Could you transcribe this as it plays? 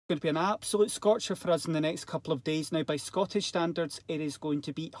going to be an absolute scorcher for us in the next couple of days. Now, by Scottish standards, it is going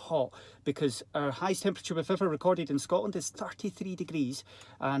to be hot because our highest temperature we've ever recorded in Scotland is 33 degrees.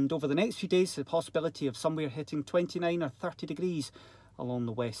 And over the next few days, the possibility of somewhere hitting 29 or 30 degrees along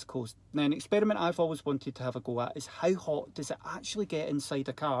the west coast. Now, an experiment I've always wanted to have a go at is how hot does it actually get inside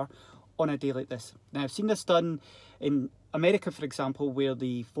a car on a day like this. Now, I've seen this done in America, for example, where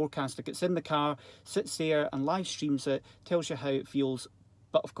the forecaster gets in the car, sits there and live streams it, tells you how it feels.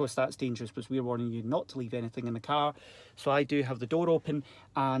 But of course that's dangerous because we're warning you not to leave anything in the car. So I do have the door open,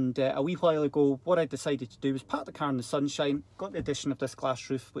 and a wee while ago what I decided to do was park the car in the sunshine, got the addition of this glass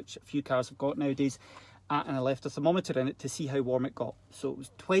roof, which a few cars have got nowadays, and I left a thermometer in it to see how warm it got. So it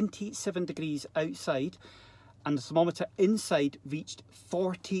was 27 degrees outside, and the thermometer inside reached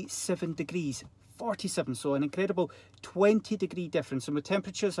 47 degrees. 47, so an incredible 20-degree difference. And with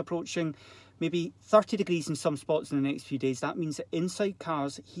temperatures approaching maybe 30 degrees in some spots in the next few days, that means that inside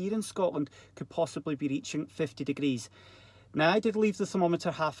cars here in Scotland could possibly be reaching 50 degrees. Now, I did leave the thermometer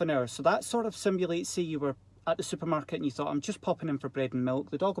half an hour, so that sort of simulates, say you were at the supermarket and you thought, I'm just popping in for bread and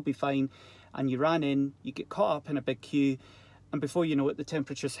milk, the dog will be fine, and you ran in, you get caught up in a big queue, and before you know it, the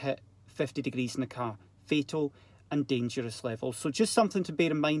temperatures hit 50 degrees in the car. Fatal and dangerous levels. So just something to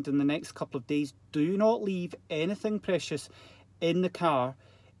bear in mind in the next couple of days. Do not leave anything precious in the car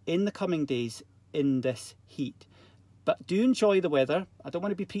in the coming days in this heat. But do enjoy the weather. I don't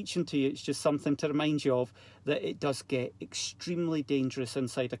want to be preaching to you, it's just something to remind you of, that it does get extremely dangerous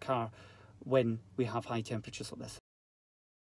inside a car when we have high temperatures like this.